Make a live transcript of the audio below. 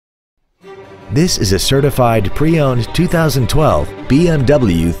This is a certified pre-owned 2012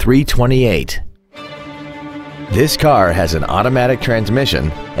 BMW 328. This car has an automatic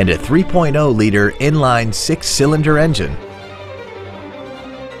transmission and a 3.0-liter inline 6-cylinder engine.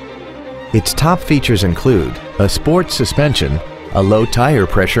 Its top features include a sports suspension, a low tire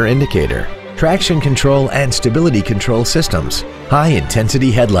pressure indicator, traction control and stability control systems,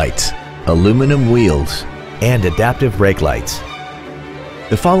 high-intensity headlights, aluminum wheels, and adaptive brake lights.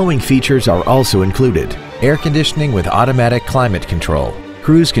 The following features are also included: air conditioning with automatic climate control,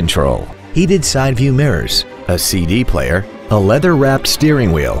 cruise control, heated side view mirrors, a CD player, a leather-wrapped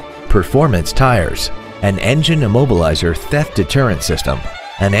steering wheel, performance tires, an engine immobilizer theft deterrent system,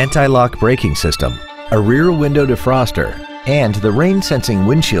 an anti-lock braking system, a rear window defroster, and the rain-sensing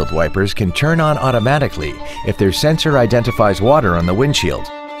windshield wipers can turn on automatically if their sensor identifies water on the windshield.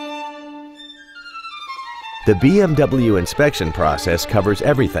 The BMW inspection process covers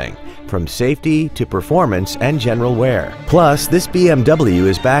everything from safety to performance and general wear. Plus, this BMW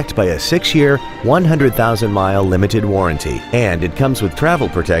is backed by a 6-year, 100,000-mile limited warranty, and it comes with travel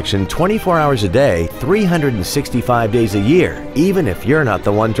protection 24 hours a day, 365 days a year, even if you're not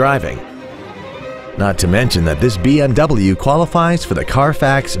the one driving. Not to mention that this BMW qualifies for the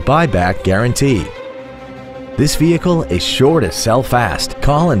Carfax buyback guarantee. This vehicle is sure to sell fast.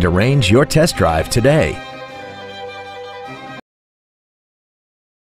 Call and arrange your test drive today.